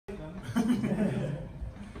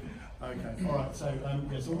Okay. All right. So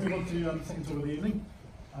so we'll move on to the second talk of the evening.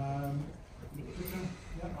 Yeah,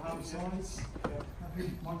 I have slides. Yeah.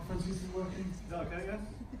 Happy. Microphone seems to be working. Is that okay? Yeah.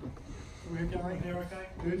 We're Gary here. Okay.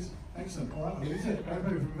 Good. Excellent. All right. Well, that's it. Gary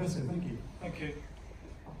Povey from Invesco. Thank you. Thank you.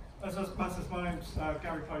 As Matt says, my name's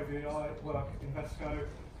Gary Povey. I work at Invesco.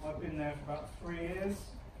 I've been there for about 3 years.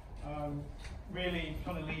 Really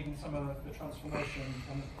kind of leading some of the transformation,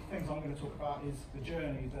 and the things I'm going to talk about is the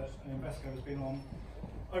journey that Invesco has been on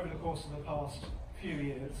over the course of the past few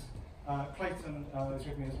years. Clayton is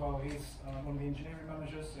with me as well. He's one of the engineering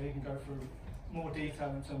managers, so he can go through more detail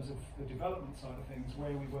in terms of the development side of things,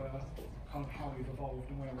 where we were, kind of how we've evolved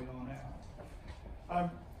and where we are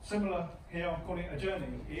now. Similar here, I'm calling it a journey.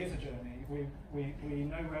 It is a journey. We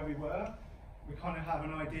know where we were. We kind of have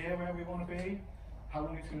an idea where we want to be. How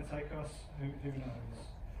long it's going to take us, who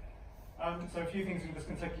knows? So a few things I'm just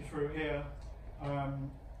going to take you through here. I'm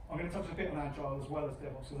going to touch a bit on agile as well as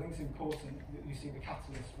DevOps. So I think it's important that you see the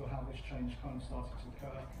catalyst for how this change kind of started to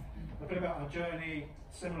occur. A bit about our journey,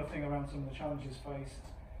 similar thing around some of the challenges faced,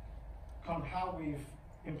 kind of how we've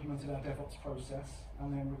implemented our DevOps process,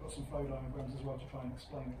 and then we've got some flow diagrams as well to try and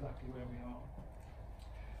explain exactly where we are.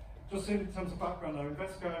 Just in terms of background though,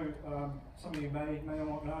 Invesco, some of you may or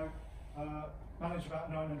not know, manage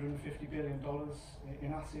about $950 billion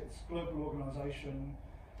in assets, global organisation,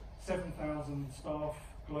 7,000 staff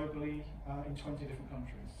globally in 20 different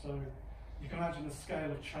countries. So you can imagine the scale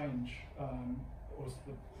of change or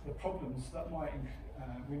the problems that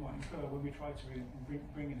we might incur when we try to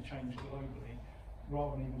bring in a change globally,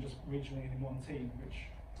 rather than even just regionally in one team, which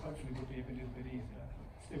hopefully would be a little bit easier, but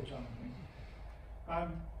still challenging.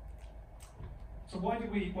 So why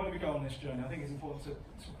did we go on this journey? I think it's important to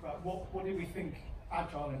talk about what did we think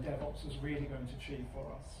Agile and DevOps was really going to achieve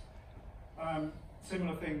for us.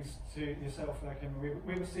 Similar things to yourself there, Kim.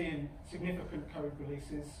 We were seeing significant code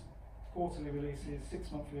releases, quarterly releases,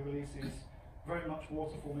 6-monthly releases, very much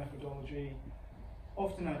waterfall methodology.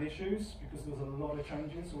 Often had issues because there was a lot of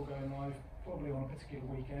changes all going live, probably on a particular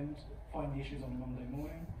weekend, find the issues on a Monday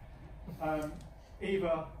morning.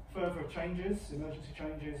 Either further changes, emergency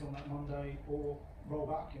changes on that Monday, or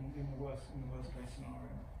rollback in the worst case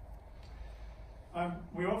scenario.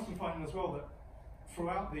 We were often finding as well that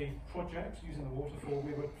throughout the project, using the waterfall,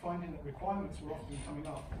 we were finding that requirements were often coming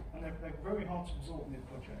up, and they're very hard to absorb in the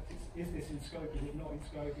project. Is this in scope? Is it not in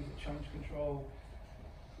scope? Is it change control?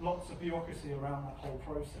 Lots of bureaucracy around that whole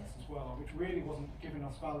process as well, which really wasn't giving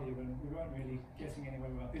us value, and we weren't really getting anywhere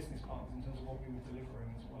with our business partners in terms of what we were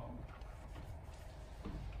delivering as well.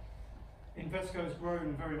 Invesco has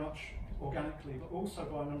grown very much organically, but also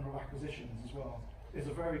by a number of acquisitions as well. There's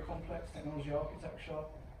a very complex technology architecture,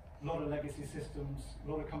 a lot of legacy systems, a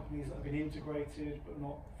lot of companies that have been integrated but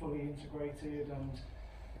not fully integrated, and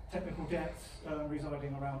technical debts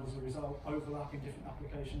residing around as a result, overlapping different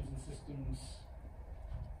applications and systems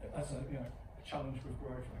as a challenge with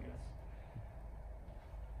growth, I guess.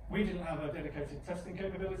 We didn't have a dedicated testing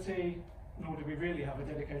capability, nor did we really have a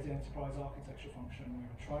dedicated enterprise architecture function. We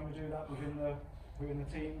were trying to do that within the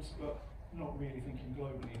teams, but not really thinking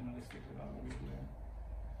globally and holistically about what we were doing.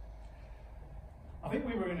 I think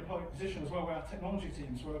we were in a position as well where our technology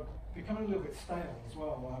teams were becoming a little bit stale as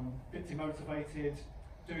well, a bit demotivated,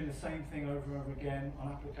 doing the same thing over and over again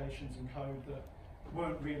on applications and code that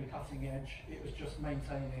weren't really cutting edge. It was just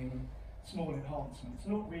maintaining small enhancements,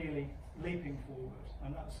 not really leaping forward,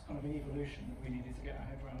 and that's kind of an evolution that we needed to get our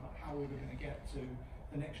head around about how we were going to get to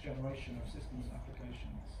the next generation of systems and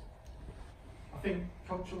applications. I think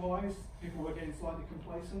culture-wise, people were getting slightly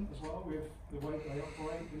complacent as well with the way that they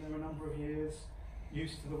operate. Been there a number of years,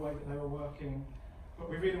 used to the way that they were working, but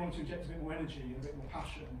we really wanted to inject a bit more energy and a bit more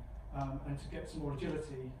passion, and to get some more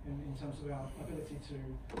agility in terms of our ability to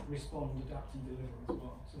respond, adapt and deliver as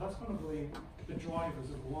well. So that's kind of the drivers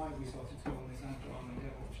of why we started to go on this Agile and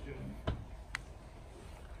DevOps journey.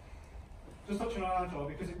 Just touching on Agile,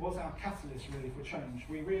 because it was our catalyst really for change.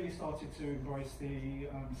 We really started to embrace the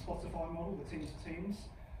Spotify model, the teams to teams.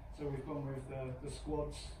 So we've gone with the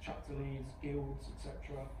squads, chapter leads, guilds,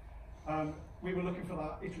 etc. We were looking for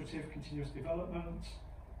that iterative continuous development,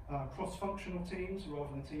 cross-functional teams rather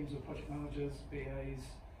than teams of project managers, BAs,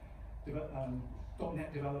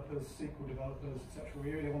 .NET developers, SQL developers, etc.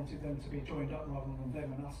 We really wanted them to be joined up rather than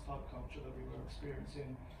them and us type culture that we were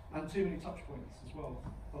experiencing, and too many touch points as well.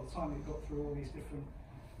 By the time we got through all these different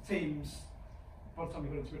teams, by the time we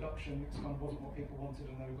got into production, it kind of wasn't what people wanted,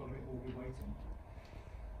 and they got a bit all waiting.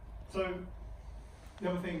 So the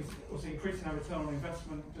other thing is obviously increasing our return on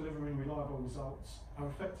investment, delivering reliable results, our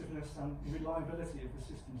effectiveness and reliability of the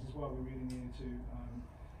systems as well. We really needed to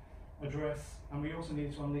address, and we also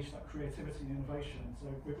need to unleash that creativity and innovation. So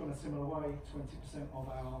we've gone a similar way. 20% of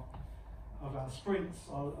our sprints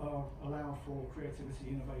are allowed for creativity,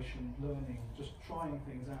 innovation, learning, just trying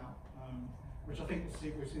things out, which I think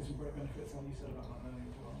we've seen some great benefits, like you said about that learning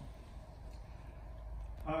as well.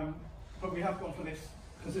 But we have gone for this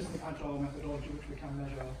consistent agile methodology, which we can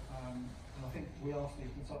measure, and I think we are starting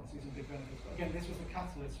to see some big benefits. But again, this was the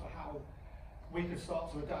catalyst for how we could start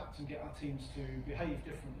to adapt and get our teams to behave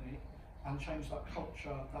differently and change that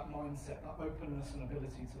culture, that mindset, that openness and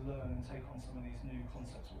ability to learn and take on some of these new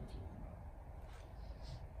concepts we were talking about.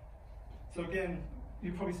 So again,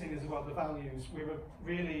 you've probably seen this as well, the values. We were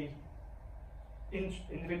really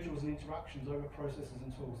individuals and interactions over processes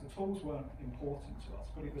and tools. The tools weren't important to us,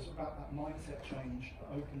 but it was about that mindset change, the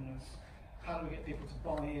openness. How do we get people to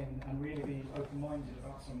buy in and really be open-minded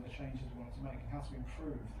about some of the changes we wanted to make, and how to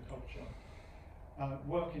improve the culture?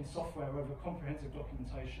 Work in software over comprehensive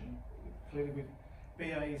documentation, clearly with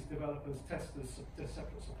BAs, developers, testers,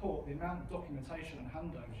 separate support. The amount of documentation and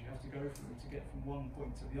handovers you have to go through to get from one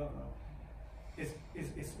point to the other is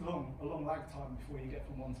a long lag time before you get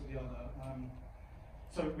from one to the other.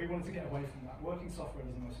 So we wanted to get away from that. Working software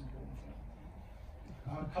is the most important thing.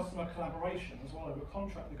 Customer collaboration as well over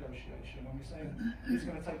contract negotiation. When we're saying it's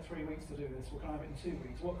going to take 3 weeks to do this, well, can I have it in 2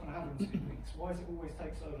 weeks? What can I have in 2 weeks? Why does it always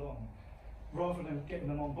take so long? Rather than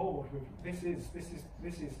getting them on board with this is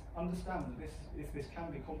understand that this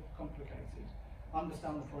can be complicated.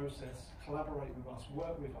 Understand the process, collaborate with us,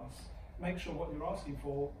 work with us, make sure what you're asking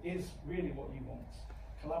for is really what you want.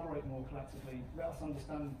 Collaborate more collectively, let us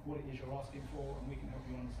understand what it is you're asking for, and we can help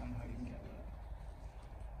you understand how you can get there.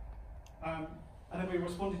 And then we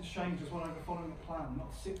responded to change as well over following the plan,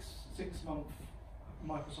 not six-month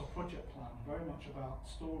Microsoft project plan, very much about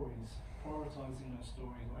stories, prioritising those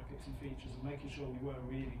stories, epics and features, and making sure we were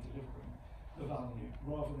really delivering the value,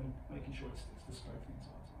 rather than making sure it sticks to scope the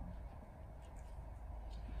entire time.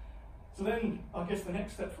 So then, I guess the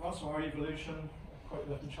next step for us, our evolution, quote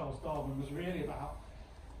there from Charles Darwin, was really about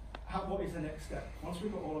what is the next step? Once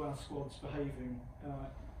we've got all of our squads behaving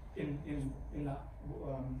in that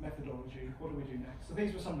methodology, what do we do next? So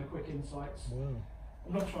these were some of the quick insights. Wow.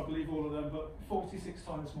 I'm not sure I believe all of them, but 46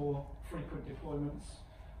 times more frequent deployments.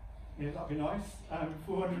 Yeah, that'd be nice.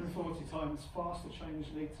 440 times faster change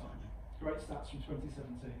lead time. Great stats from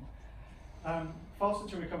 2017. Faster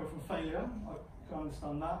to recover from failure. I can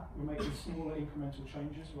understand that. We're making smaller incremental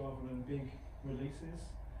changes rather than big releases.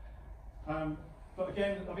 But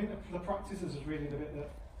again, I think the practices is really the bit that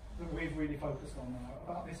we've really focused on now,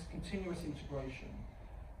 about this continuous integration,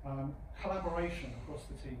 collaboration across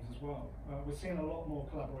the teams as well. We're seeing a lot more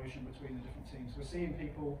collaboration between the different teams. We're seeing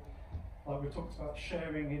people, like we've talked about,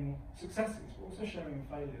 sharing in successes, but also sharing in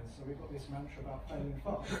failures. So we've got this mantra about failing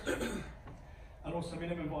fast. And also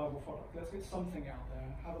minimum viable product. Let's get something out there,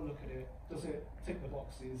 have a look at it. Does it tick the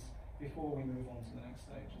boxes before we move on to the next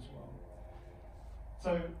stage as well?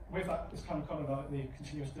 So with that, it's kind of like the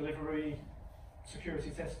continuous delivery, security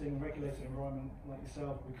testing, regulated environment like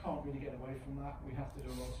yourself. We can't really get away from that. We have to do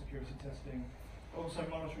a lot of security testing. Also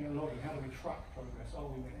monitoring and logging. How do we track progress? Are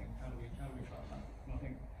we winning? How do we track that? And I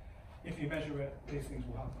think if you measure it, these things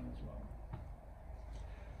will happen as well.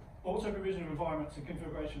 Also, provision of environments and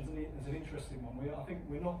configurations is an interesting one. I think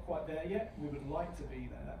we're not quite there yet. We would like to be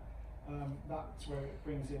there. That's where it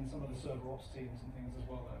brings in some of the server ops teams and things as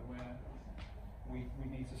well, though, where we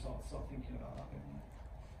need to start thinking about that bit more.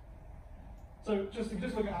 So just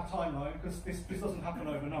look at our timeline, because this doesn't happen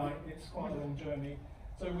overnight. It's quite a long journey.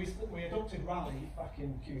 So we adopted Rally back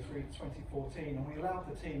in Q3 2014, and we allowed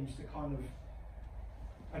the teams to kind of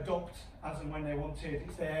adopt as and when they wanted.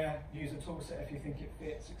 It's there, use a tool set if you think it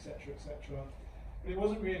fits, etc., etc. But it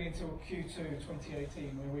wasn't really until Q2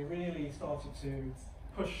 2018 where we really started to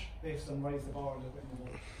push this and raise the bar a little bit more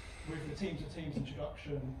with the team-to-teams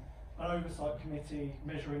introduction, an oversight committee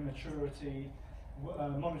measuring maturity,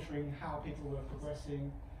 monitoring how people were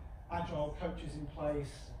progressing, agile coaches in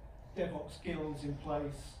place, DevOps guilds in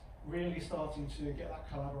place, really starting to get that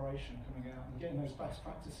collaboration coming out and getting those best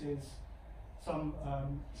practices, some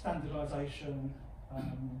standardization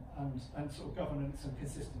and sort of governance and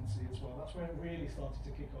consistency as well. That's where it really started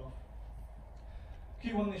to kick off.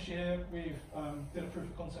 Q1 this year, we've did a proof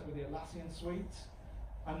of concept with the Atlassian suite,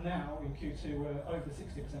 and now in Q2 we're over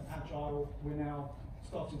 60% agile. We're now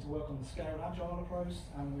starting to work on the scaled agile approach,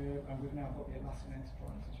 and we've now got the Atlassian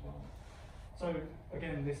Enterprise as well. So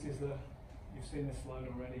again, this is you've seen this slide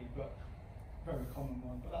already, but very common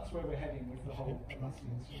one. But that's where we're heading with the whole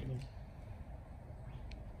Atlassian suite.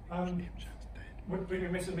 Would be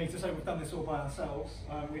remiss of me to say we've done this all by ourselves.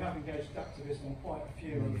 We have engaged Adaptavist on quite a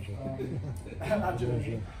few of our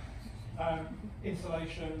journey.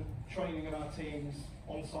 Installation, training of our teams,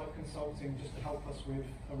 on-site consulting just to help us with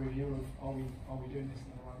a review of are we doing this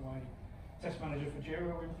in the right way. Test manager for Jira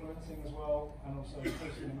we're implementing as well, and also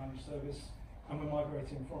hosting a managed service, and we're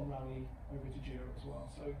migrating from Rally over to Jira as well.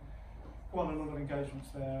 So quite a lot of engagements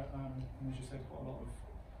there, and as you said, quite a lot of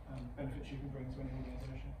benefits you can bring to any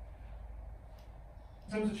organisation.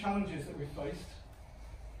 In terms of challenges that we've faced,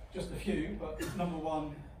 just a few, but number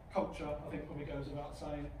one, culture, I think probably goes without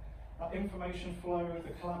saying. That information flow,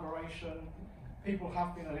 the collaboration, people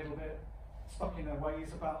have been a little bit stuck in their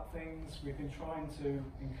ways about things. We've been trying to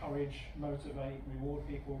encourage, motivate, reward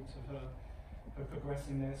people for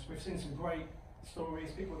progressing this. We've seen some great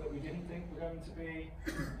stories, people that we didn't think were going to be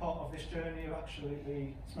part of this journey have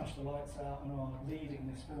absolutely smashed the lights out and are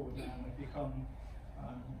leading this forward now, and have become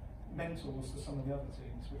mentors to some of the other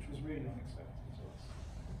teams, which was really unexpected to us.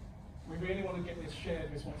 We really want to get this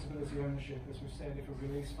shared responsibility ownership. As we've said, if a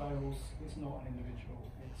release fails, it's not an individual,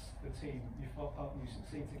 it's the team. You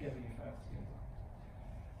succeed together, you fail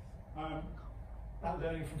together. That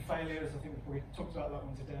learning from failures, I think we talked about that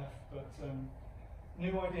one to death, but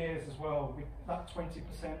new ideas as well. That 20%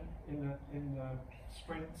 in the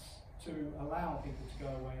sprints to allow people to go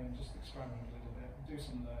away and just experiment a little bit, do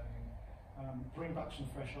some learning, bring back some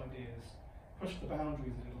fresh ideas, push the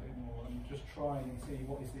boundaries a little bit more, and just try and see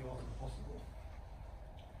what is the art of the possible.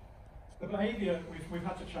 The behaviour we've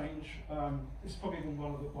had to change. It's probably been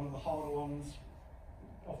one of the harder ones.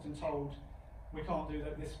 Often told, we can't do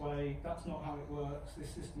that this way. That's not how it works. This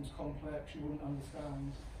system's complex. You wouldn't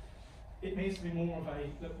understand. It needs to be more of a,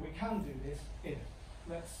 look, we can do this if.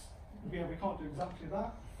 We can't do exactly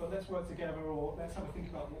that, but let's work together, or let's have a think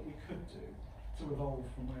about what we could do to evolve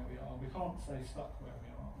from where we are. We can't stay stuck where we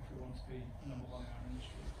are if we want to be number one in our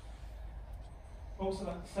industry. Also,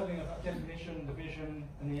 that setting of that definition, the vision,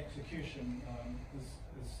 and the execution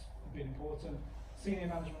has been important. Senior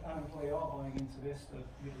management and employee are buying into this, the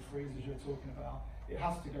little freezes you're talking about. It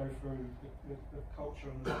has to go through the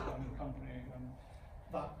culture and the company, and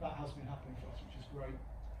that has been happening for us, which is great.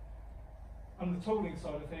 And the tooling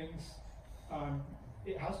side of things,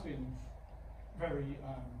 it has been very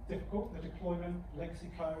difficult. The deployment,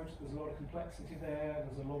 legacy code, there's a lot of complexity there,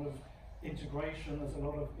 there's a lot of integration, there's a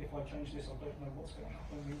lot of, if I change this, I don't know what's going to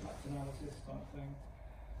happen, impact analysis type thing.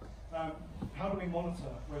 How do we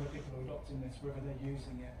monitor whether people are adopting this, whether they're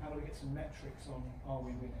using it? How do we get some metrics on are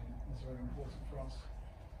we winning? That's very important for us.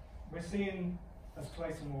 We're seeing, as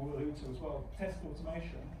Clayton will allude to as well, test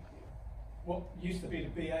automation. What used to be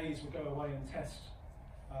the BAs would go away and test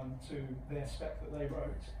to their spec that they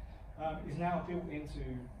wrote, is now built into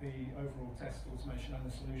the overall test automation and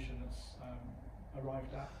the solution that's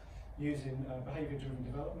arrived at using behaviour-driven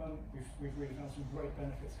development. We've really found some great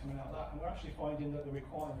benefits coming out of that, and we're actually finding that the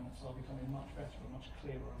requirements are becoming much better and much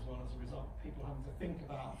clearer as well as a result. People having to think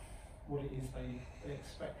about what it is they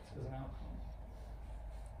expect as an outcome.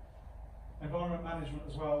 Environment management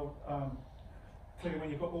as well. Clearly, when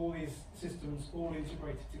you've got all these systems all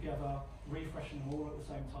integrated together, refreshing them all at the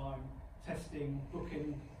same time, testing,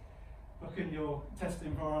 booking your test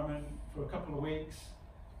environment for a couple of weeks,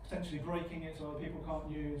 potentially breaking it so other people can't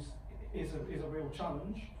use, is a real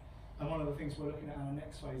challenge. And one of the things we're looking at in our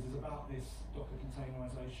next phase is about this Docker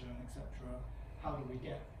containerization, etc. How do we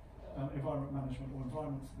get environment management or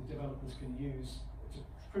environments that the developers can use to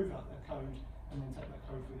prove out their code and then take that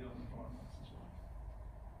code through the other environments as well.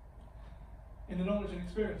 In the knowledge and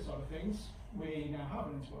experience side of things, we now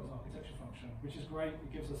have an enterprise architecture function, which is great.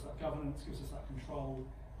 It gives us that governance, gives us that control,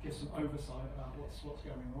 gives some oversight about what's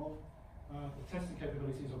going on. The testing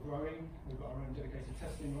capabilities are growing. We've got our own dedicated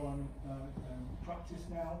testing environment practice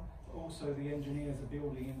now, but also the engineers are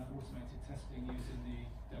building in that automated testing using the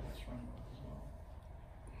DevOps framework as well.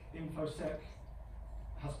 InfoSec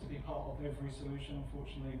has to be part of every solution,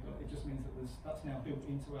 unfortunately, but it just means that that's now built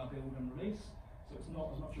into our build and release, so it's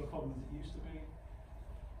not as much of a problem as it used to be.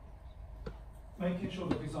 Making sure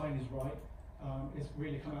the design is right is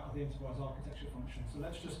really come out of the enterprise architecture function. So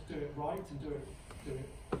let's just do it right and do it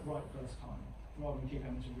right first time, rather than keep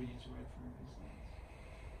having to reiterate through these things.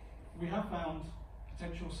 We have found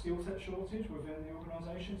potential skill set shortage within the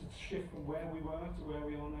organisation to shift from where we were to where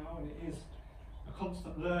we are now, and it is a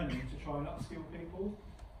constant learning to try and upskill people.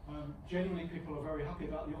 Generally, people are very happy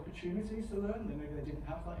about the opportunities to learn. Maybe they didn't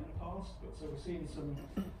have that in the past, but so we're seeing some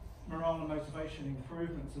morale and motivation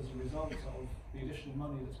improvements as a result of the additional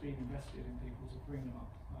money that's being invested in people to bring them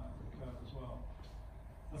up the curve as well.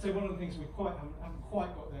 I'd say one of the things we haven't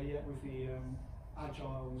quite got there yet with the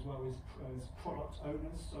agile as well is product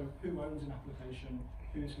owners. So who owns an application,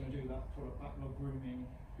 who's going to do that product backlog grooming,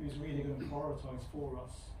 who's really going to prioritise for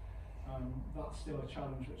us That's still a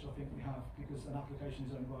challenge which I think we have, because an application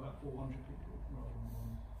is owned by about 400 people rather than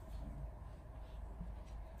one.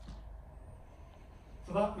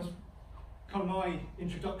 So that was kind of my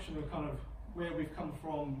introduction of kind of where we've come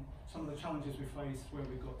from, some of the challenges we faced, where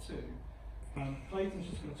we've got to. Clayton's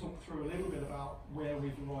just going to talk through a little bit about where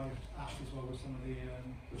we've arrived at as well with some of the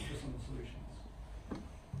solutions.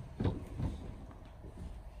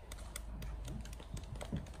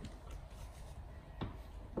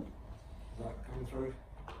 Is that coming through?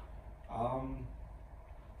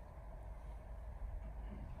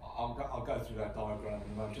 I'll go through that diagram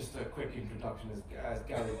in a moment. Just a quick introduction, as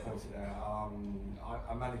Gary pointed out.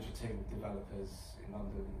 I manage a team of developers in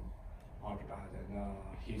London, Hyderabad and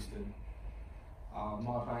Houston.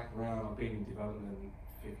 My background, I've been in development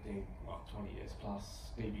 20 years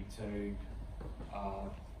plus, DB2,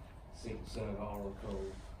 SQL Server, Oracle.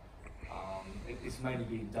 It's mainly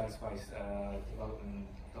been database development,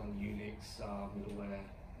 done Unix, middleware,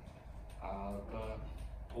 but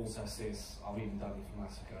also sys, I've even done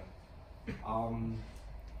Informatica.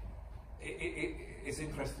 It's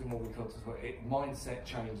interesting what we talked about. Mindset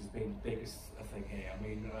change has been the biggest thing here. I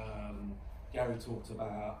mean, Gary talked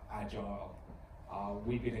about agile.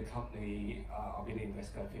 We've been a company, I've been in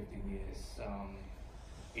Invesco 15 years.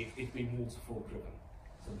 It's been waterfall driven.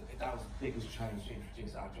 So that was the biggest change to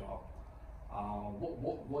introduce agile.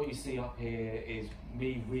 What you see up here is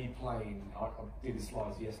me replaying, I did the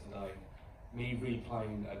slides yesterday, me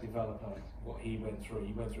replaying a developer, what he went through.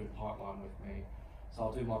 He went through the pipeline with me. So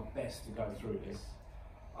I'll do my best to go through this.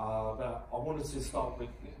 But I wanted to start with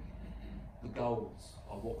the goals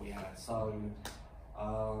of what we had. So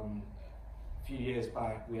a few years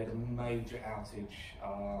back, we had a major outage.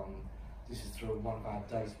 This is through one of our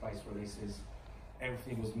database releases.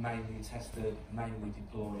 Everything was manually tested, manually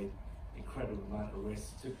deployed, incredible amount of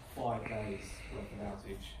risk. It took 5 days worth of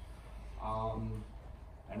outage.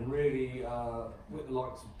 And really, with the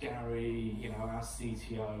likes of Gary, our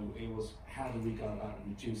CTO, it was how do we go about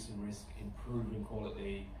reducing risk, improving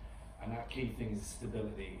quality, and that key thing is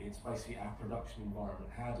stability. It's basically our production environment.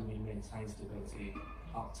 How do we maintain stability,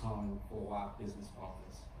 uptime for our business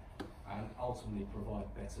partners, and ultimately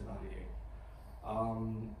provide better value.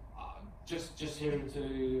 Just hearing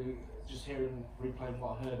replaying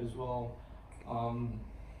what I heard as well.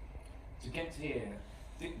 To get to here,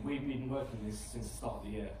 we've been working this since the start of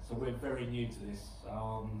the year, so we're very new to this.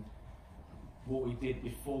 What we did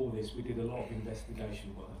before this, we did a lot of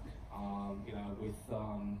investigation work,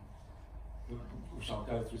 which I'll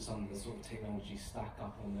go through some of the sort of technology stack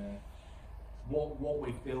up on there. What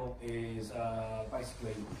we've built is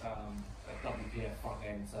basically a WPF front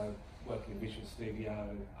end, so working in Visual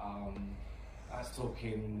Studio. That's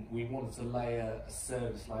talking, we wanted to layer a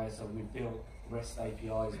service layer, so we built REST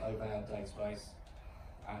APIs over our database,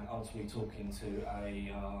 and ultimately talking to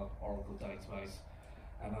a Oracle database.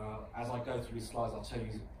 And as I go through these slides, I'll tell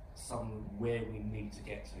you some where we need to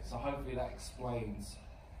get to. So hopefully that explains,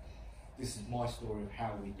 this is my story of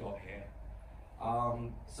how we got here.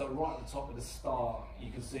 So right at the top of the start, you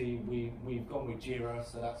can see we've gone with Jira,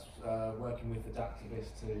 so that's working with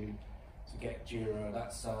Adaptavist to get Jira.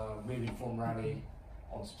 That's moving from Rally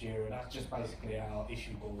onto Jira. That's just basically our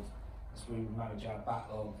issue board. So we manage our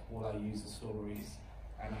backlog, all our user stories,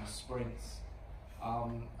 and our sprints. I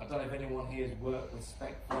don't know if anyone here has worked with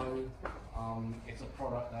SpecFlow. It's a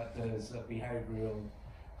product that does behavioural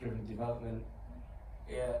driven development.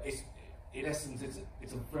 Yeah, in essence,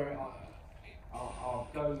 it's a very, I'll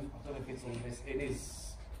go, I don't know if it's on this,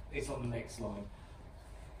 it's on the next slide.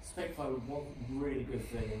 SpecFlow, one really good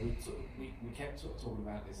thing, and we kept talking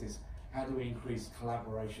about this, is how do we increase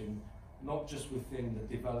collaboration, not just within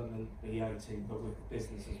the development BO team, but with the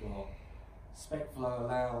business as well. SpecFlow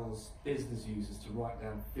allows business users to write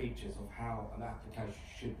down features of how an application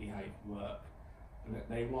should behave, work. And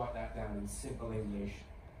they write that down in simple English.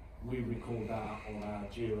 We record that on our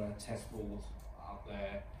Jira test board up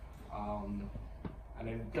there. And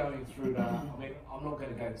then going through that, I mean, I'm not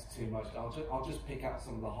going to go into too much. I'll just pick out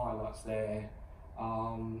some of the highlights there.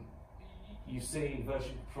 You've seen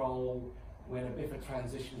version control. We're in a bit of a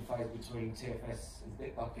transition phase between TFS and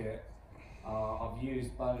Bitbucket. I've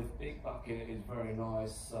used both. Bitbucket is very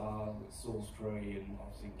nice, with source tree and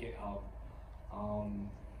obviously GitHub.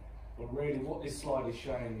 But really what this slide is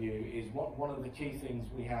showing you is one of the key things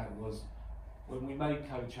we had was when we made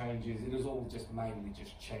code changes, it was all just mainly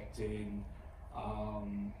just checked in.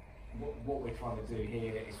 What we're trying to do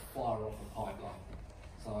here is fire off a pipeline.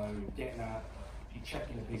 So getting out, you're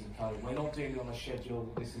checking a piece of code. We're not doing it on a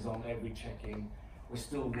schedule. This is on every check-in. We're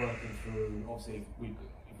still working through, obviously, if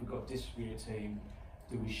we've got a distributed team,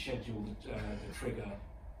 do we schedule the trigger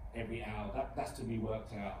every hour. That's to be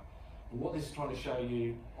worked out. But what this is trying to show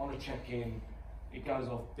you, on a check-in, it goes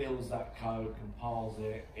off, builds that code, compiles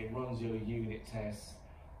it, it runs your unit tests.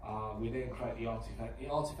 We then create the artifact. The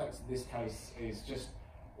artifacts in this case is just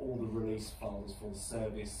all the release files for the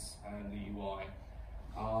service and the UI.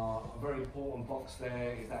 A very important box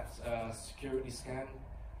there is that security scan.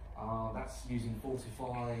 That's using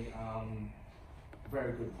Fortify.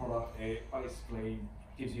 Very good product. It basically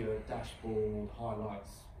gives you a dashboard,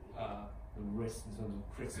 highlights the risks in terms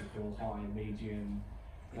of critical, high, medium.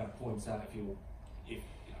 Points out if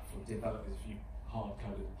for developers, if you hard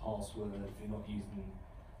coded the password, if you're not using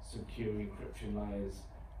secure encryption layers.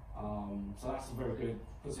 So that's a very good,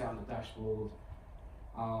 puts it out on the dashboard.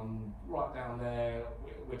 Right down there,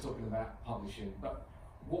 we're talking about publishing, but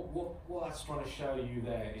what that's trying to show you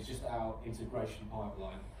there is just our integration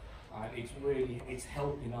pipeline. It's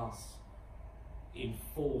helping us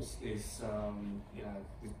enforce this,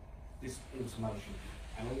 this automation,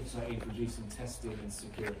 and also introducing testing and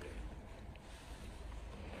security.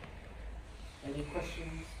 Any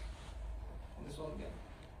questions on this one? Yeah.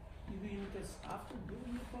 You do unit tests after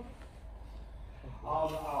building the product?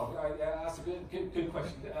 That's a good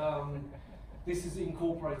question. This is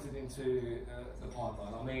incorporated into the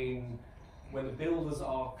pipeline. I mean, when the builders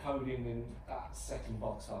are coding in that second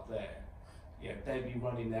box up there, yeah, they'd be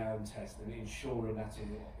running their own test and ensuring that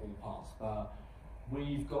it all pass. But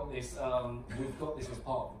we've got this as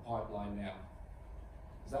part of the pipeline now.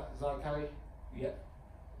 Is that okay? Yeah.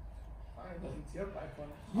 It's your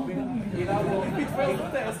pipeline. I mean, you know what? If it fails the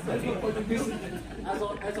test, there's no point in building it.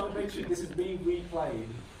 As I mentioned, this is being replayed.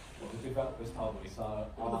 What the developers told me. So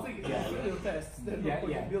the thing is, if you fail tests, there's no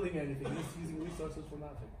point in building anything. It's using resources for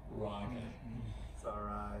nothing. Right. Okay. It's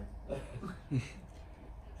alright.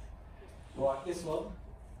 Right, this one.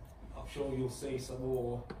 I'm sure you'll see some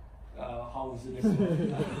more holes in this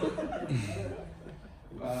one.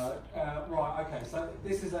 Right, okay, so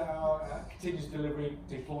this is our continuous delivery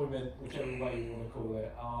deployment, whichever way you want to call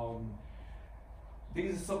it.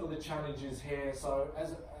 These are some of the challenges here. So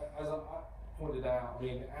as I pointed out, I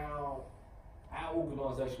mean, our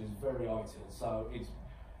organisation is very ITIL. So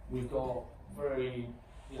we've got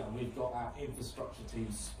our infrastructure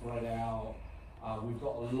teams spread out. We've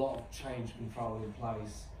got a lot of change control in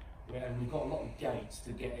place, and we've got a lot of gates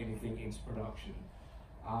to get anything into production.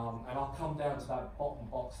 And I'll come down to that bottom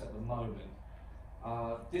box at the moment.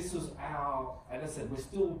 This was and as I said, we're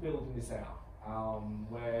still building this out,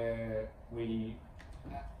 where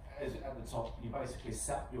at the top, you basically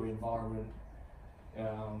set your environment,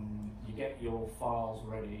 you get your files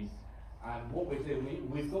ready, and what we're doing,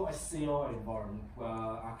 we've got a CI environment where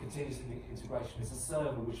our continuous integration is a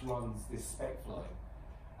server which runs this spec flow,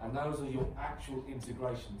 and those are your actual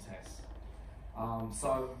integration tests.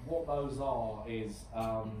 So what those are is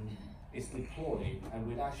it's deployed, and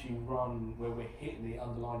we'd actually run where we're hitting the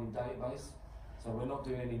underlying database. So we're not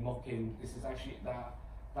doing any mocking. This is actually that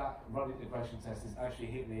run integration test is actually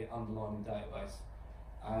hitting the underlying database.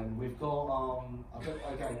 And we've got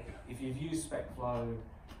again, if you've used SpecFlow,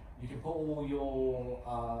 you can put all your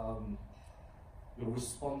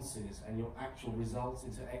responses and your actual results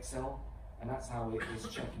into Excel, and that's how it is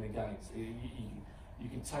checking against. You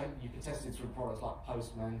can test it through products like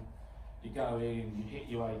Postman. You go in, you hit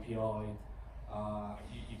your API,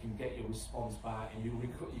 you can get your response back, and you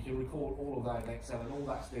can record all of that in Excel, and all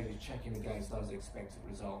that's doing is checking against those expected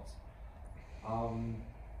results.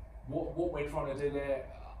 What we're trying to do there,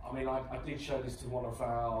 I mean, I did show this to one of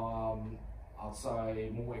our, I'd say,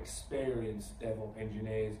 more experienced DevOps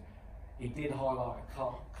engineers. He did highlight a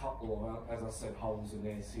couple of, as I said, holes in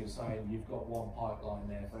this. He was saying you've got one pipeline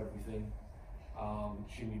there for everything.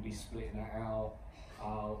 Shouldn't you be splitting that out?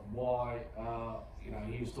 Why?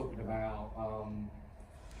 He was talking about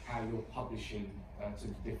how you're publishing to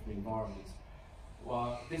different environments.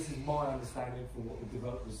 Well, this is my understanding from what the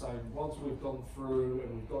developers are saying. Once we've gone through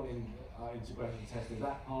and we've gone in integration testing,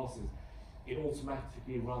 that passes, it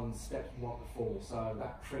automatically runs steps 1 to 4. So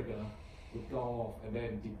that trigger would go off and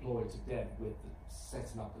then deploy to dev with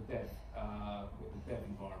setting up the dev with the dev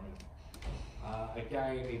environment.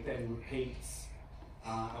 Again, it then repeats,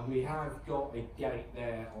 and we have got a gate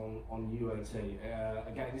there on UAT.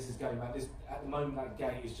 Again, this is going back. At the moment, that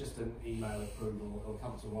gate is just an email approval. It'll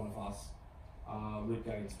come to one of us. We're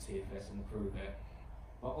going to TFS and approve it.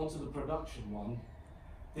 But onto the production one.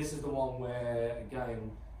 This is the one where,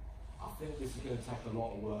 again, I think this is going to take a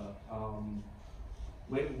lot of work.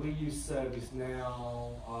 We use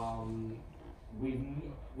ServiceNow.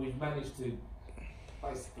 We've managed to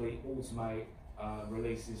basically automate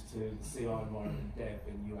releases to the CI environment, dev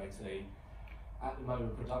and UAT. At the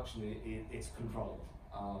moment, production it's controlled.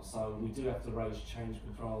 So we do have to raise change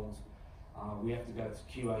controls. We have to go to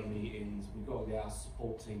QA meetings. We've got to get our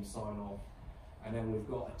support team sign off, and then we've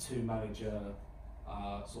got a 2-manager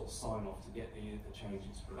sort of sign off to get the change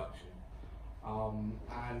into production.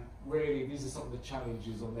 And really, these are some of the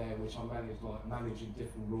challenges on there which I manage, like managing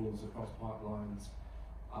different rules across pipelines.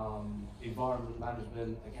 Environment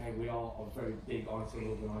management, again, we are a very big IT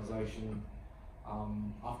organisation.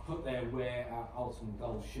 I've put there where our ultimate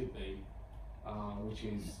goal should be, which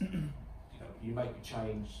is, you make a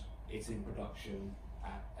change, it's in production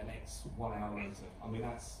at an X 1 hour later. I mean,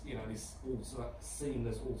 that's, this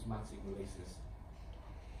seamless automatic releases.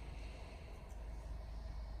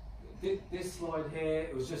 This slide here,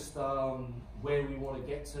 it was just where we want to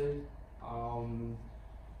get to.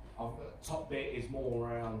 Top bit is more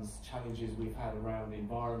around challenges we've had around the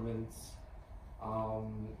environment.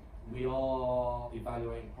 We are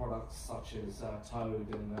evaluating products such as Toad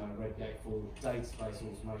and Redgate for database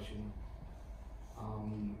automation.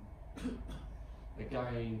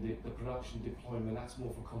 Again, the production deployment, that's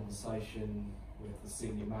more for conversation with the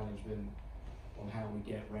senior management on how we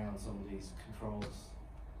get around some of these controls.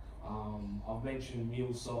 I've mentioned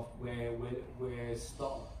MuleSoft, where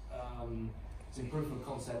it's improving the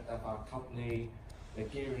concept of our company. They're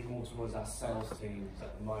gearing more towards our sales teams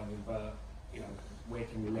at the moment, but where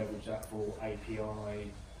can we leverage that for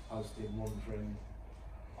API, hosting, monitoring?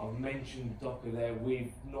 I've mentioned Docker there.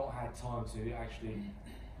 We've not had time to actually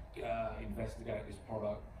investigate this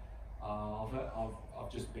product.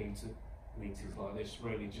 I've just been to meetings like this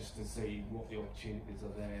really just to see what the opportunities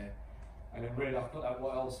are there. And then really I've put out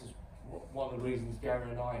what else is one of the reasons Gary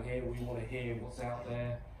and I are here. We want to hear what's out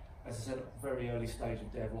there. As I said, very early stage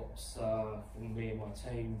of DevOps from me and my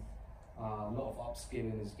team. A lot of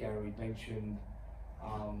upskilling, as Gary mentioned.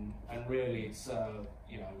 And really it's,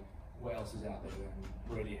 what else is out there and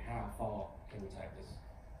really how far can we take this?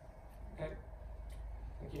 Okay,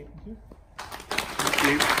 thank you. Thank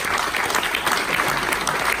you.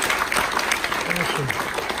 Awesome.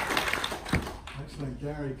 Excellent,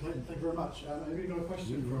 Gary, Clayton, thank you very much. Have you got a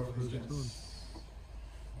question for our gents?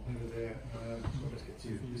 Over there, so let's get to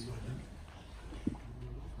you this way then.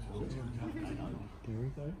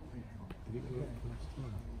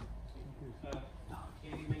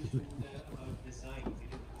 Gary mentioned about design,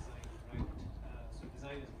 digital design, right? So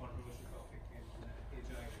design is a controversial topic in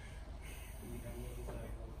agile. We have no design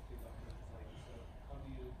or development design. So how do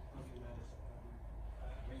you manage that?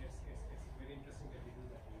 I mean, it's very interesting that you do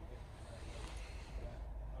that. You get design,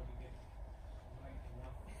 how do you get right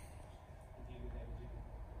enough to deal with everything?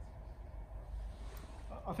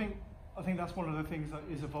 I think that's one of the things that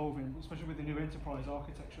is evolving, especially with the new enterprise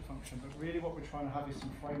architecture function. But really, what we're trying to have is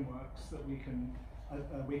some frameworks that we can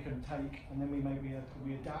take, and then we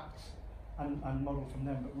adapt and model from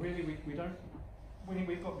them. But really, we don't. When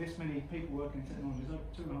we've got this many people working in technology, there's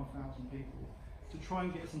over 2,500 people, to try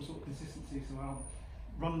and get some sort of consistency, so our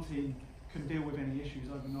run team can deal with any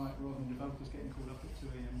issues overnight rather than developers getting called up at 2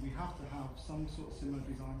 AM. We have to have some sort of similar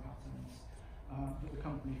design patterns that the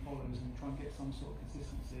company follows, and try and get some sort of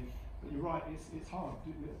consistency. But you're right, it's hard,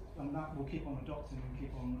 and that will keep on adopting and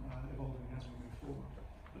keep on evolving as we move forward.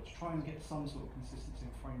 But to try and get some sort of consistency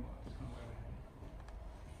and framework is kind of where we're heading.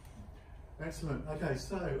 Excellent. Okay,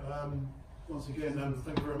 so once again,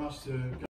 thank you very much to